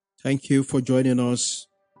Thank you for joining us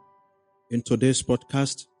in today's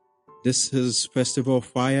podcast. This is Festival of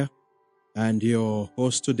Fire, and your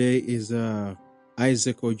host today is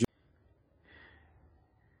Isaac Ojo.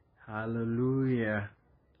 Hallelujah.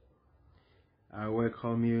 I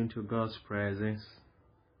welcome you into God's presence,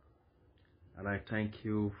 and I thank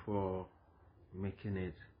you for making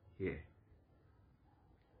it here.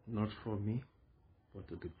 Not for me, but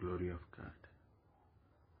to the glory of God.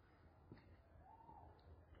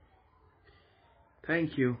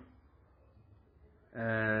 Thank you.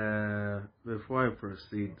 Before I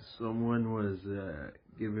proceed, someone was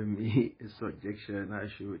giving me a suggestion. I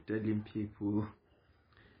should be telling people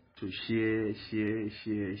to share.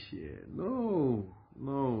 No.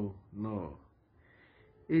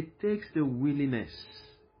 It takes the willingness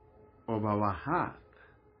of our heart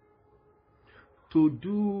to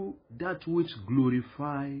do that which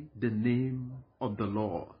glorifies the name of the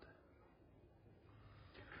Lord.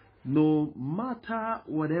 No matter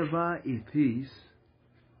whatever it is,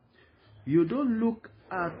 you don't look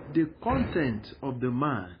at the content of the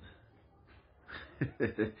man,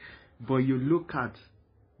 but you look at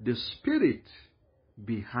the spirit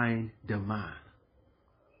behind the man.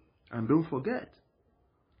 And don't forget,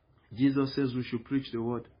 Jesus says we should preach the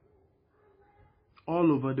word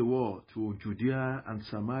all over the world, to Judea and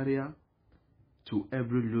Samaria, to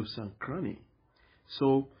every nook and cranny.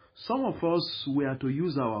 So some of us, we are to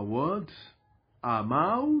use our words, our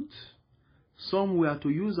mouth. Some we are to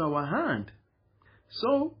use our hand.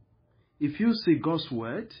 So if you see God's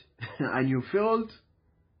word and you felt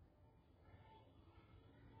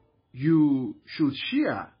you should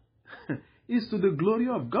share, it's to the glory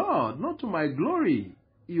of God, not to my glory.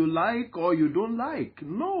 You like or you don't like.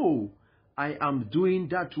 No, I am doing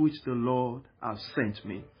that which the Lord has sent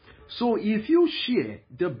me. So if you share,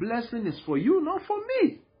 the blessing is for you, not for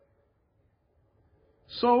me.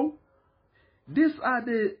 So these are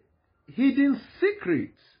the hidden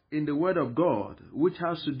secrets in the word of God, which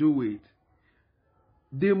has to do with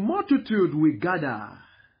the multitude we gather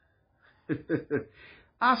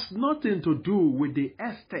has nothing to do with the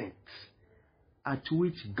extent at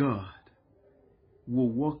which God will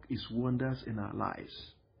work his wonders in our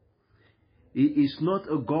lives. He is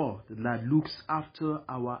not a God that looks after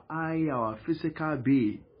our eye, our physical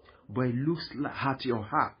being, but he looks at your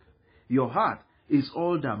heart. Your heart is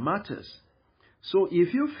all that matters. So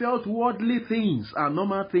if you felt worldly things are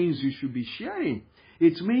normal things you should be sharing,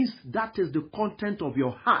 it means that is the content of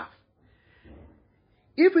your heart.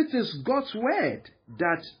 If it is God's word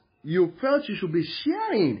that you felt you should be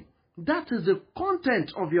sharing, that is the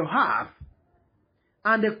content of your heart.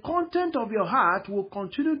 And the content of your heart will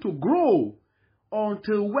continue to grow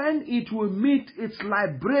until when it will meet its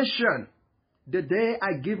liberation. The day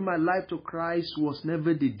I gave my life to Christ was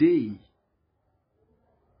never the day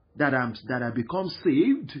that I become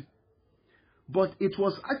saved, but it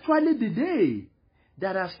was actually the day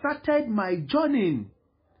that I started my journey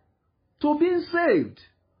to being saved.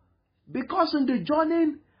 Because in the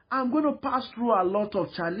journey, I'm going to pass through a lot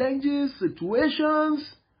of challenges,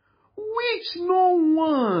 situations, which no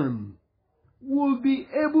one will be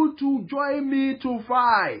able to join me to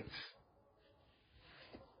fight.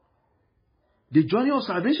 The journey of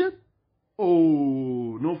salvation?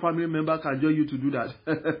 Oh, no family member can join you to do that.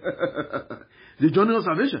 The journey of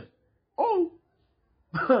salvation? Oh,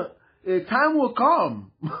 a time will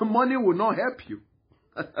come. Money will not help you.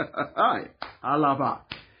 Alaba.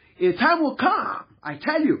 A time will come, I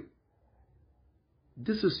tell you.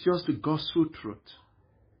 This is just the gospel truth.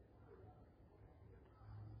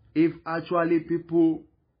 If actually people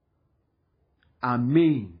are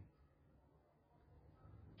mean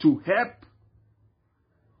to help,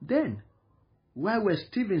 then why were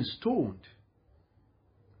Stephen stoned?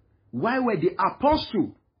 Why were the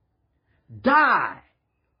apostles die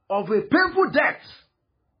of a painful death?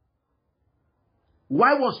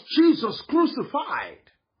 Why was Jesus crucified?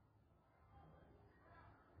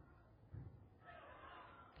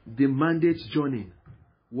 The mandate journey.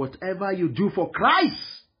 Whatever you do for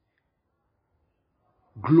Christ,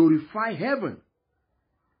 glorify heaven.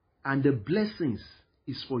 And the blessings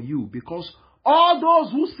is for you, because all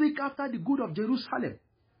those who seek after the good of Jerusalem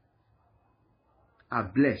are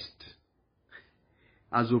blessed.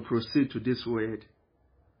 As we proceed to this word,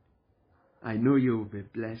 I know you will be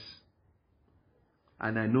blessed.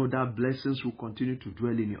 And I know that blessings will continue to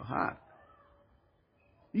dwell in your heart.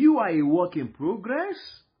 You are a work in progress.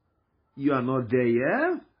 You are not there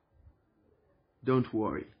yet. Don't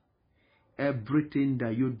worry. Everything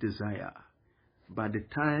that you desire, by the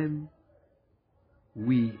time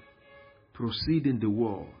we proceed in the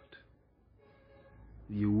world,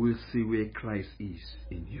 you will see where Christ is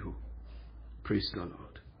in you. Praise the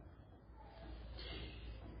Lord.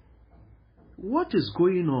 What is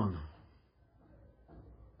going on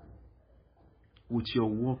with your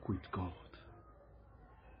walk with God?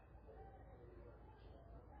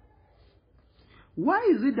 Why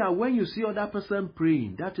is it that when you see other person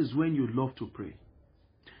praying, that is when you love to pray?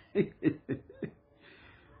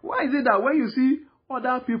 Why is it that when you see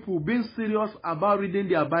other people being serious about reading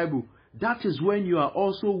their Bible, that is when you are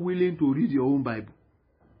also willing to read your own Bible?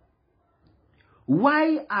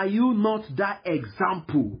 Why are you not that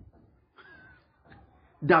example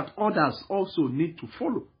that others also need to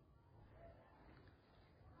follow?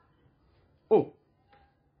 Oh,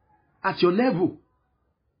 at your level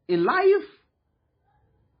in life,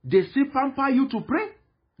 they still pamper you to pray.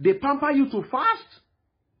 They pamper you to fast.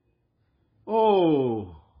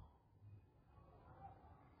 Oh.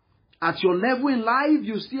 At your level in life,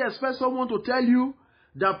 you still expect someone to tell you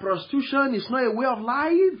that prostitution is not a way of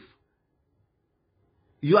life.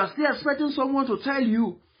 You are still expecting someone to tell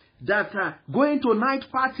you that going to night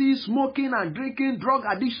parties, smoking and drinking, drug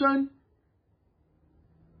addiction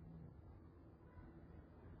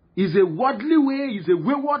is a worldly way, is a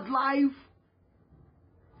wayward life.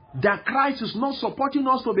 That Christ is not supporting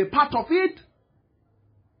us to be part of it.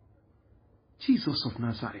 Jesus of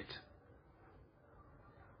Nazareth.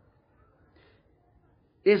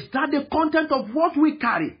 Is that the content of what we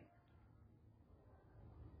carry?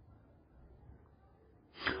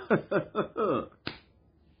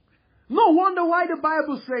 No wonder why the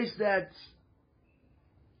Bible says that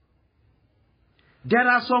there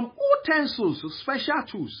are some utensils, special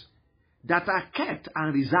tools, that are kept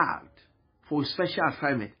and reserved for special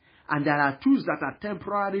assignment. And there are tools that are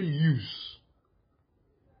temporary use.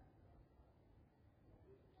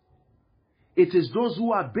 It is those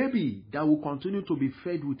who are baby that will continue to be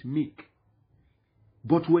fed with milk.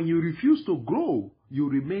 But when you refuse to grow, you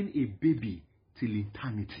remain a baby till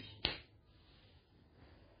eternity.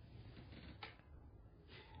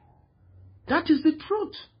 That is the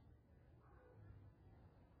truth.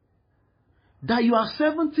 That you are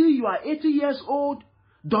 70, you are 80 years old,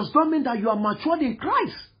 does not mean that you are matured in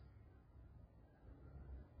Christ.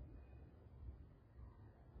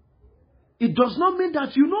 It does not mean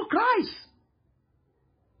that you know Christ.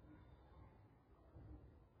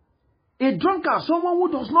 A drunkard, someone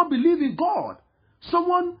who does not believe in God,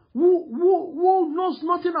 someone who knows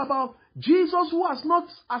nothing about Jesus, who has not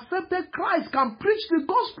accepted Christ, can preach the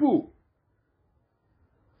gospel.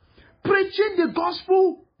 Preaching the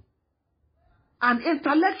gospel, an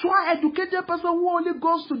intellectual, educated person who only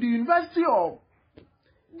goes to the university or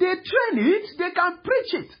they train it, they can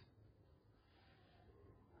preach it.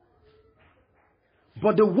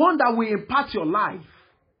 But the one that will impact your life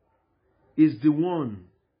is the one,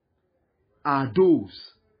 are those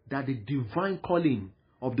that the divine calling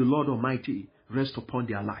of the Lord Almighty rests upon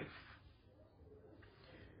their life.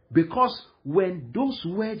 Because when those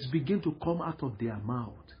words begin to come out of their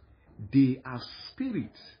mouth, they are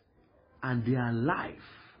spirit and they are life,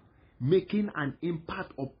 making an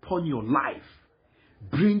impact upon your life,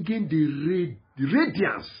 bringing the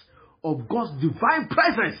radiance of God's divine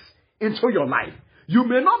presence into your life. You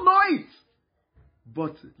may not know it,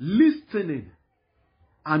 but listening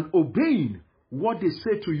and obeying what they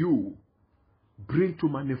say to you bring to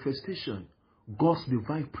manifestation God's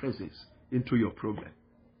divine presence into your program.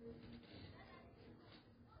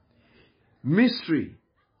 Mystery.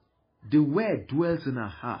 The word dwells in our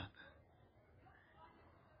heart.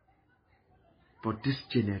 But this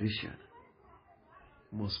generation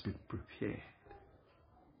must be prepared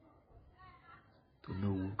to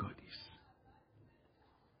know who God is.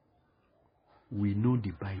 We know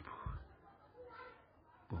the Bible,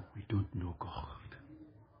 but we don't know God.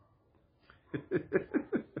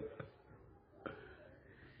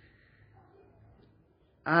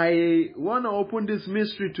 I want to open this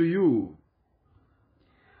mystery to you.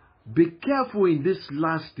 Be careful in these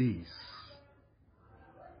last days.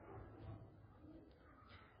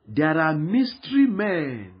 There are mystery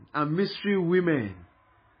men and mystery women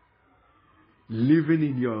living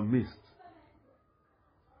in your midst.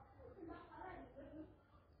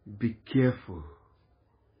 Be careful.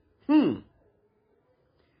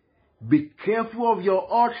 Be careful of your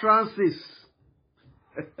utterances.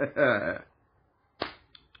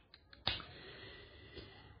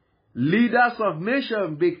 Leaders of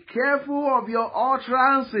nation, be careful of your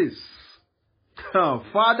utterances.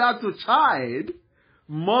 Father to child,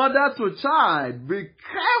 mother to child, be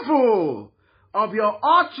careful of your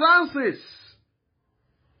utterances.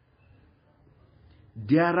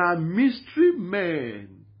 There are mystery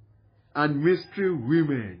men and mystery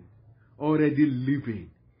women already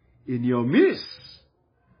living in your midst.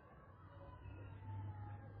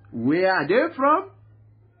 Where are they from?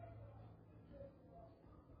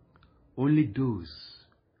 Only those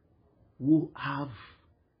who have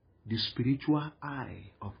the spiritual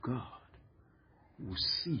eye of God will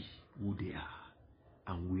see who they are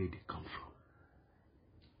and where they come from.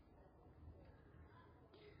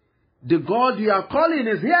 The God you are calling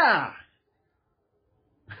is here.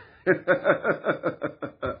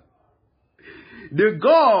 The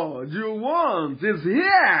God you want is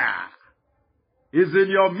here. Is in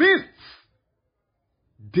your midst.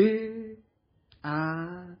 Day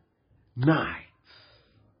and night.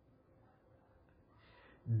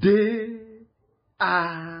 Day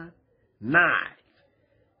and night.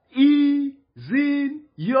 He is in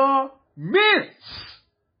your midst.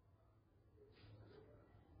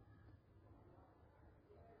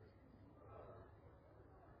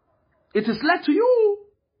 It is left to you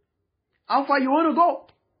how far you want to go.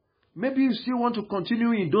 Maybe you still want to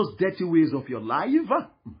continue in those dirty ways of your life.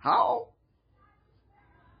 How?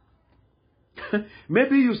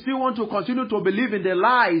 Maybe you still want to continue to believe in the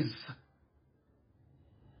lies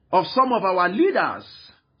of some of our leaders.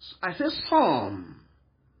 I say some,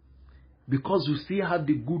 because you still have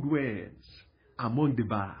the good words among the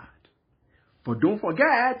bad. But don't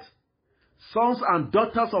forget, sons and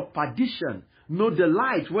daughters of perdition know the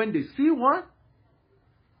light when they see one,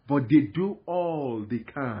 but they do all they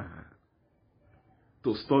can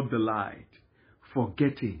to stop the light,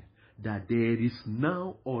 forgetting that there is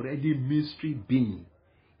now already mystery being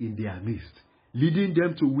in their midst, leading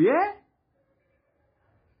them to where?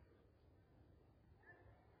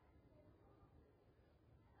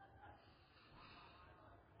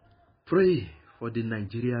 Pray for the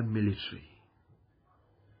Nigerian military.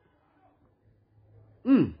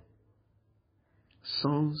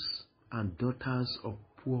 Sons and daughters of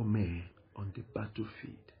poor men on the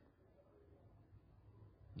battlefield,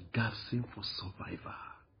 gasping for survival.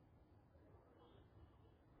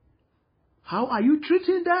 How are you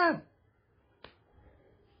treating them?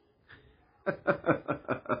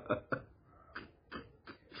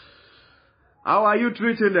 How are you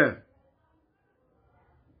treating them?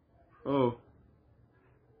 Oh.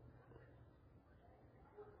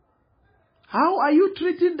 How are you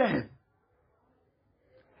treating them?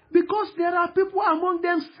 Because there are people among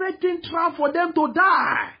them setting trap for them to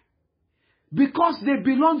die. Because they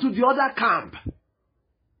belong to the other camp.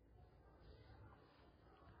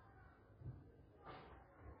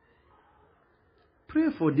 Pray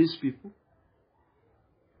for these people.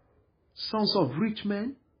 Sons of rich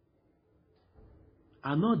men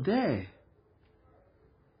are not there.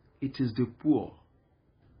 It is the poor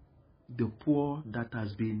that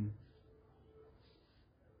has been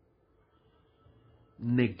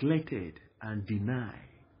neglected and denied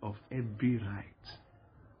of every right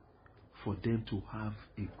for them to have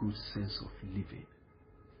a good sense of living.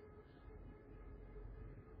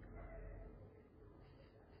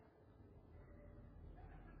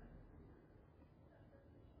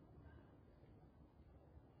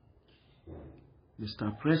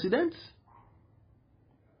 Mr. President,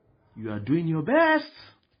 you are doing your best.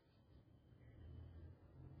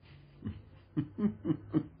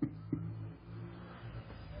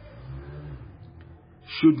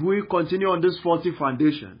 Should we continue on this faulty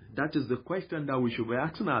foundation? That is the question that we should be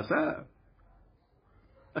asking ourselves.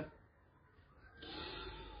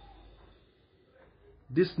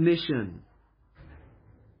 This nation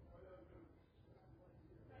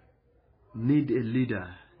need a leader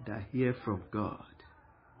that hear from God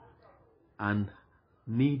and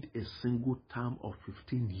need a single term of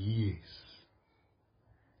 15 years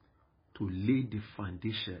to lay the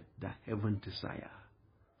foundation that heaven desire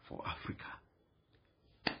for Africa.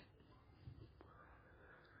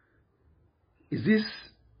 Is this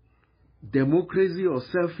democracy or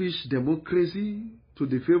selfish democracy to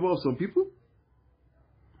the favor of some people?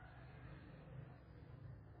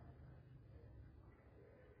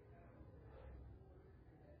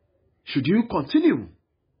 Should you continue?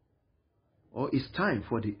 Or it's time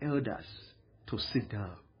for the elders to sit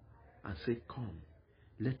down and say, come,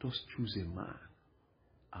 let us choose a man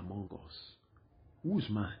among us. Whose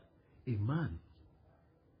man? A man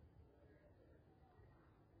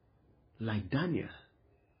like Daniel.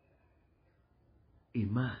 A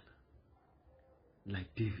man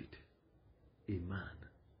like David. A man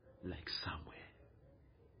like Samuel.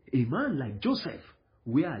 A man like Joseph.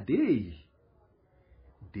 Where are they?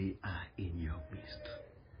 They are in your midst.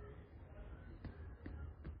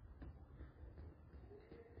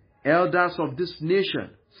 Elders of this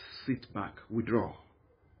nation, sit back, withdraw.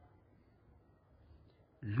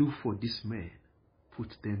 Look for these men,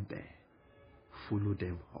 put them there. follow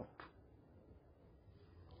them up.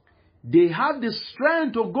 They have the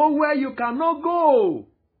strength to go where you cannot go.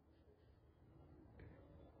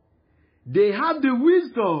 They have the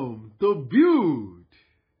wisdom to build,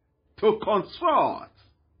 to construct.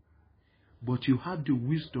 But you have the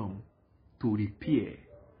wisdom to repair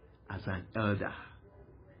as an elder.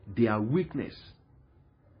 Their weakness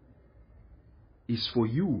is for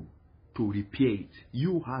you to repair it.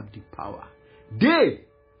 You have the power. They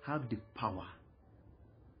have the power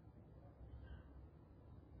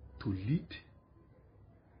to lead,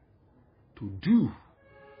 to do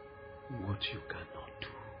what you cannot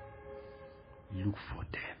do. Look for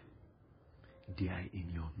them. They are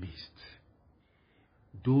in your midst.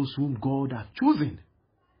 Those whom God has chosen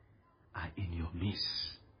are in your midst.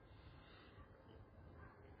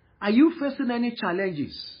 Are you facing any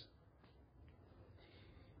challenges?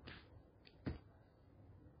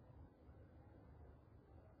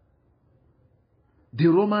 The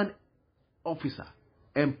Roman officer,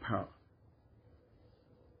 emperor,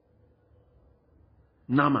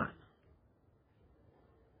 Naaman,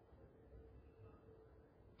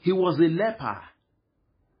 he was a leper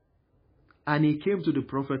and he came to the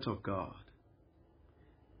prophet of God.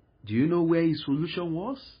 Do you know where his solution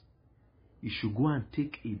was? He should go and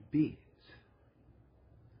take a bath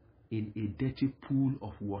in a dirty pool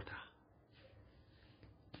of water.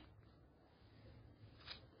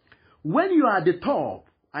 When you are at the top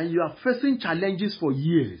and you are facing challenges for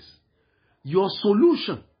years, your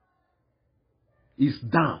solution is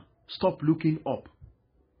down. Stop looking up.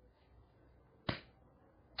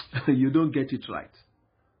 You don't get it right.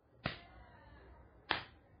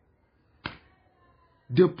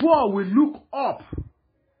 The poor will look up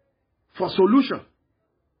for solution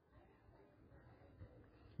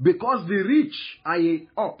because the rich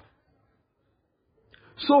are up.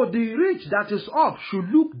 So the rich that is up should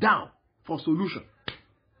look down for solution.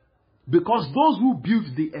 Because those who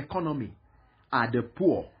build the economy are the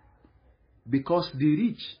poor. Because the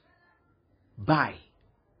rich buy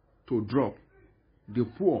to drop, the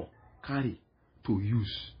poor carry to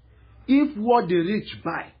use. If what the rich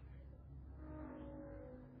buy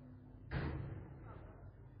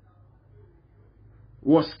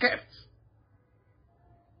was kept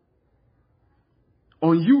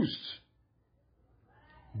unused,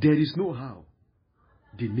 there is no how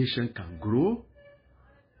the nation can grow.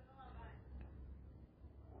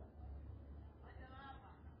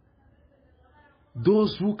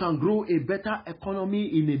 Those who can grow a better economy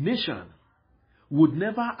in a nation would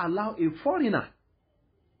never allow a foreigner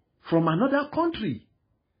from another country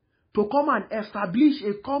to come and establish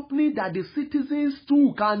a company that the citizens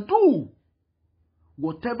too can do.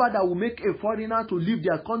 Whatever that will make a foreigner to leave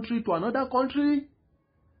their country to another country,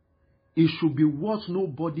 it should be what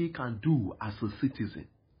nobody can do as a citizen.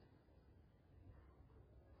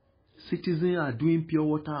 Citizens are doing pure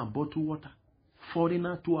water and bottled water.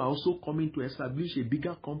 Foreigners too are also coming to establish a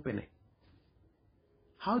bigger company.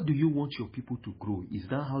 How do you want your people to grow? Is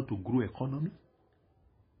that how to grow economy?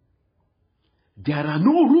 There are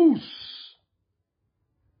no rules.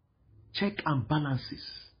 Check and balances.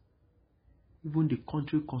 Even the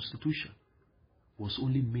country constitution was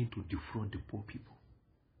only meant to defraud the poor people.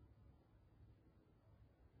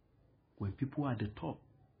 When people at the top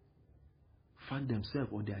find themselves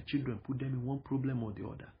or their children, put them in one problem or the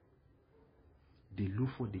other, they look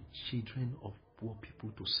for the children of poor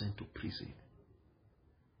people to send to prison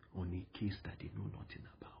on a case that they know nothing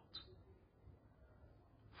about.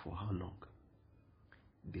 For how long?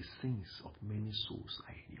 The sins of many souls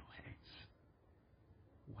are in your heads.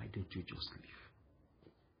 Why don't you just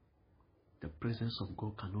leave? The presence of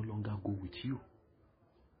God can no longer go with you.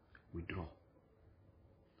 Withdraw.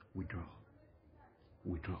 Withdraw.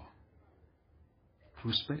 Withdraw.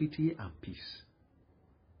 Prosperity and peace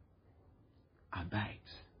abide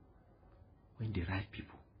when the right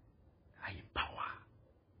people are in power.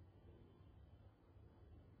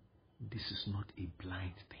 This is not a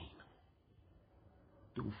blind thing.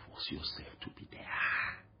 Don't force yourself to be there.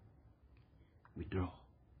 Withdraw.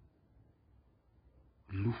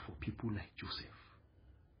 Look for people like Joseph.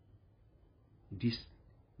 This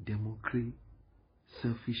democracy,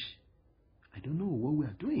 selfish, I don't know what we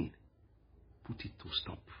are doing. Put it to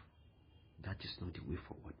stop. That is not the way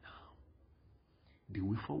forward now. The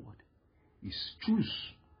way forward is choose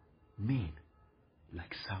men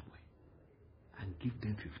like Samuel and give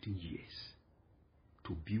them 15 years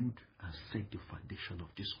to build and set the foundation of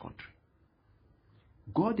this country.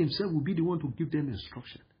 God himself will be the one to give them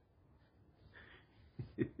instruction.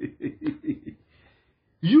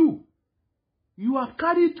 You have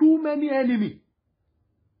carried too many enemies.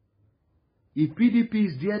 If PDP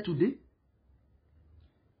is there today,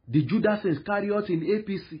 The Judas Iscariot in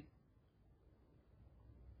APC.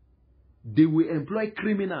 They will employ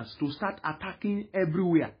criminals to start attacking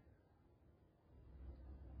everywhere.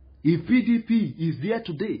 If PDP is there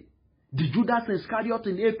today, the Judas Iscariot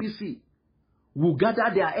in APC will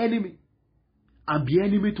gather their enemy and be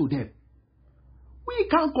enemy to them. We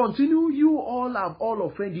can't continue. You all have all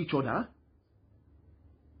offend each other.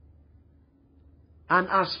 And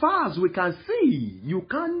as far as we can see, you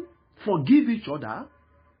can't forgive each other.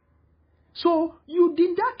 So,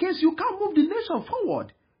 in that case, you can't move the nation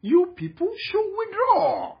forward. You people should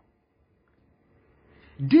withdraw.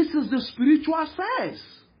 This is the spiritual sense.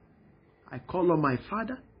 I call on my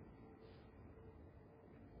father,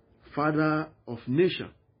 father of nation,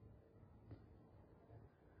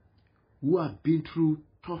 who have been through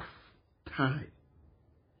tough times.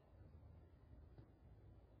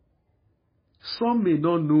 Some may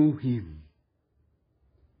not know him.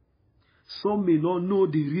 Some may not know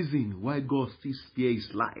the reason why God still spares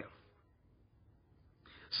his life.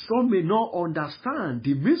 Some may not understand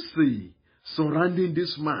the mystery surrounding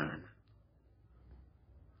this man.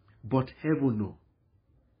 But heaven knows.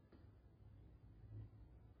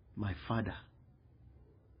 My father,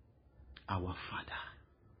 our father,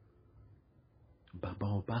 Baba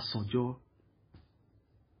Obasanjo,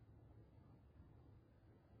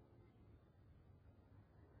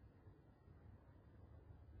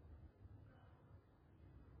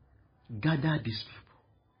 gather these people.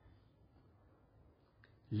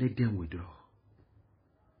 Let them withdraw.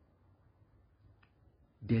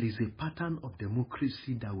 There is a pattern of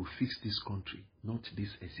democracy that will fix this country, not this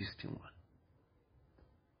existing one.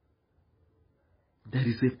 There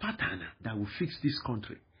is a pattern that will fix this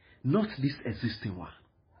country, not this existing one.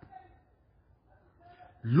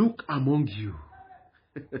 Look among you.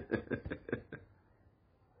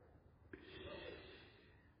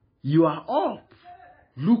 You are up.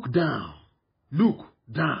 Look down. Look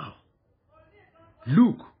down.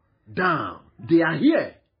 Look down. They are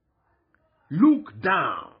here. Look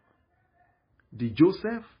down. The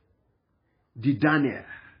Joseph, the Daniel.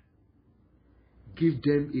 Give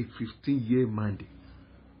them a 15-year mandate.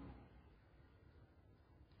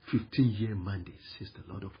 15-year mandate, says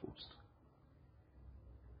the Lord of hosts.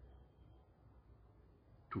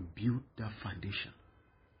 To build that foundation.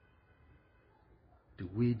 The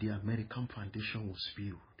way the American foundation was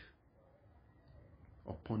built.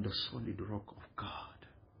 Upon the solid rock of God.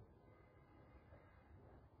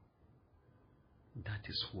 That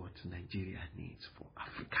is what Nigeria needs for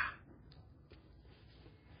Africa.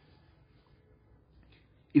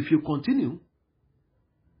 If you continue,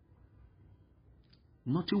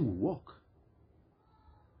 nothing will work.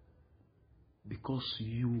 Because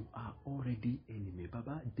you are already enemy.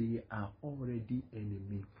 Baba, they are already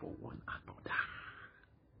enemy for one another.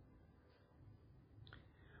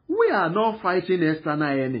 We are not fighting external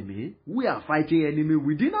enemy. We are fighting enemy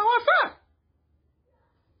within ourselves.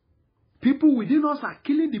 People within us are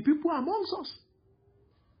killing the people amongst us.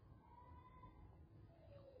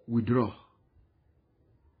 Withdraw.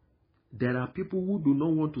 There are people who do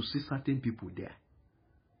not want to see certain people there.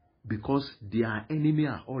 Because their enemy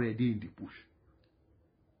are already in the bush.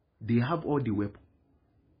 They have all the weapons.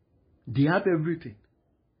 They have everything.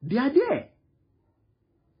 They are there.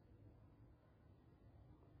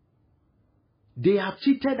 They have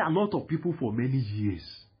cheated a lot of people for many years.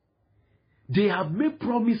 They have made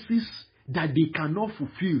promises that they cannot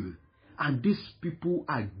fulfill. And these people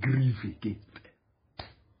are grieved against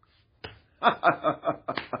them.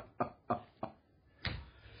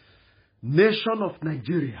 Nation of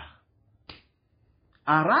Nigeria,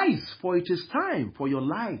 arise, for it is time, for your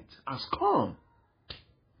light has come.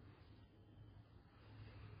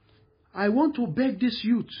 I want to beg this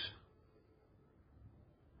youth,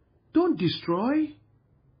 don't destroy.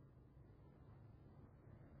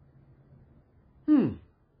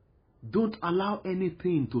 Don't allow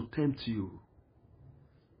anything to tempt you.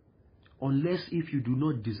 Unless if you do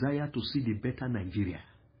not desire to see the better Nigeria.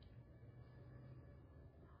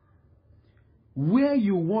 Where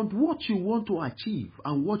you want, what you want to achieve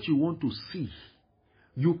and what you want to see,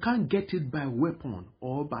 you can't get it by weapon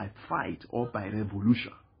or by fight or by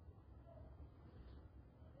revolution.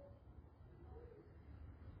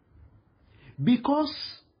 Because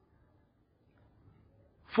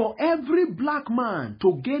for every black man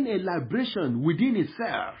to gain a liberation within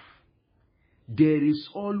itself, there is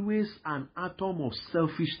always an atom of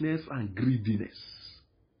selfishness and greediness.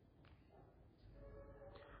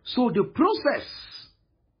 So the process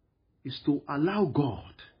is to allow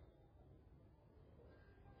God.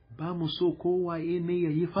 Bamuso kowa ene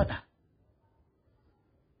yayi fada.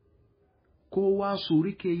 Kowa su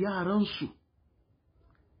rike yaransu.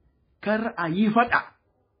 kar a yi faɗa.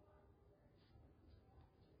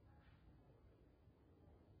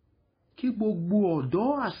 Kí gbogbo ọ̀dọ́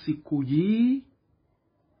àsìkò yìí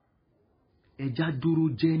ẹja dúró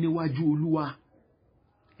jẹ́ níwájú Olúwa.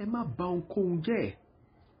 Ẹ má bà ohunkóhun jẹ́.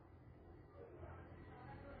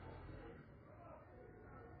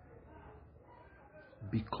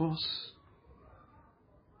 Because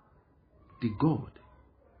the God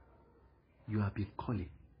you have been calling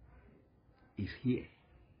is here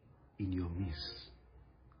in your midst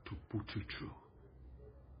to put you through.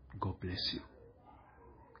 God bless you.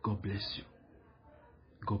 God bless you.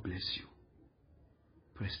 God bless you.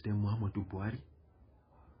 President Muhammadu Buhari,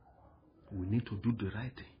 we need to do the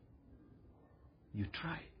right thing. You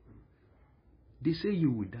try. They say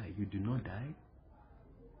you will die. You do not die.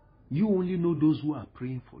 You only know those who are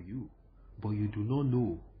praying for you, but you do not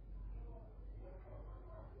know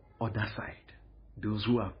other side, those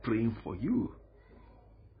who are praying for you.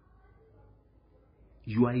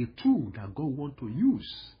 You are a tool that God wants to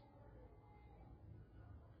use.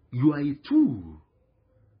 You are a tool.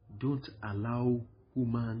 Don't allow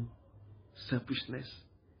human selfishness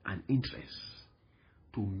and interest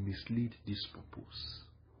to mislead this purpose.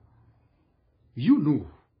 You know.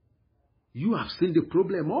 You have seen the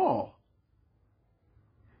problem all.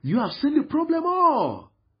 You have seen the problem all.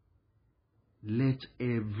 Let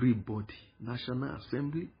everybody, National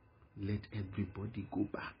Assembly, let everybody go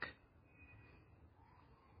back.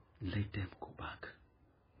 Let them go back.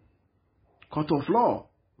 Court of law.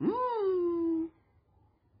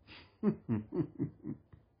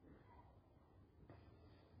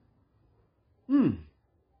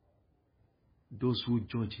 Those who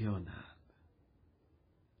judge here on earth,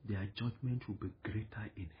 their judgment will be greater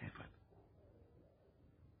in heaven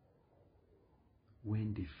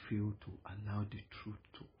when they fail to allow the truth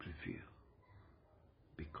to prevail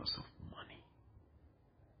because of money.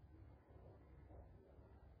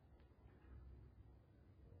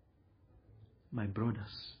 My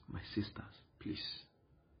brothers, my sisters, please,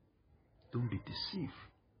 don't be deceived.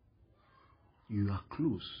 You are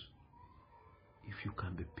close if you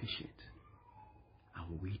can be patient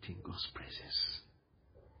and wait in God's presence.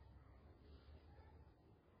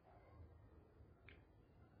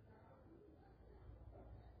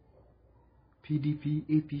 PDP,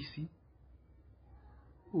 APC?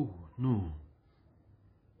 Oh, no.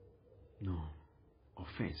 No.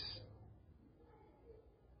 Offense.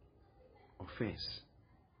 Offense.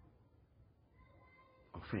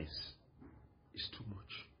 Offense is too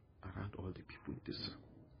much around all the people in this room.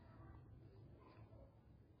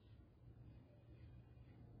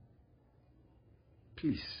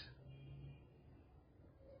 Please,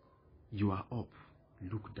 you are up.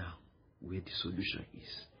 Look down where the solution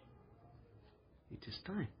is. It is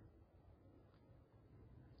time.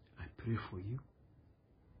 I pray for you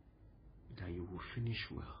that you will finish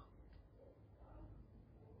well.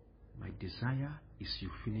 My desire is you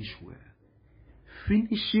finish well.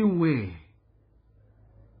 Finishing well,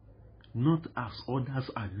 not as others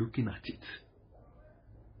are looking at it.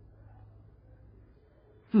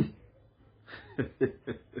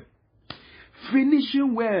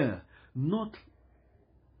 Finishing well, not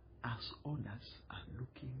as others are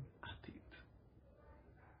looking at it.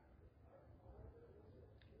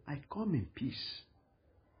 I come in peace,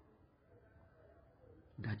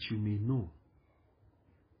 that you may know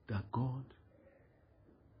that God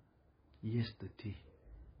yesterday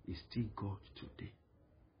is still God today,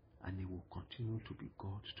 and He will continue to be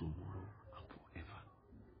God tomorrow and forever.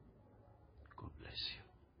 God bless you.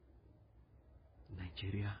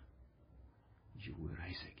 Nigeria, you will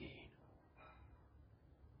rise again.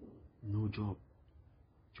 No job,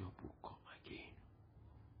 job will come again.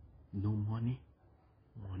 No money,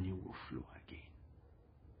 money will flow again.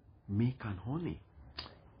 Milk and honey,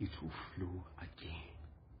 it will flow again.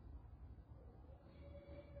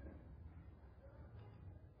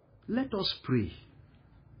 Let us pray.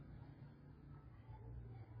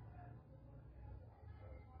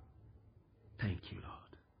 Thank you,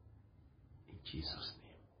 Lord. In Jesus'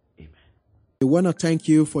 name, amen. We want to thank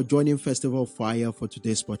you for joining Festival of Fire for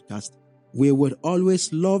today's podcast. We would always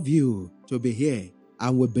love you to be here,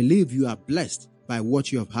 and we believe you are blessed by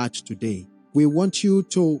what you have heard today. We want you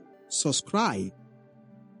to subscribe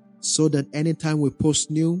so that anytime we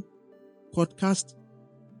post new podcast,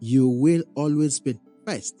 you will always be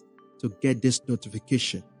first to get this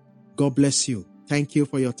notification. God bless you. Thank you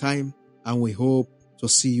for your time, and we hope to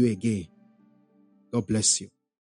see you again. God bless you.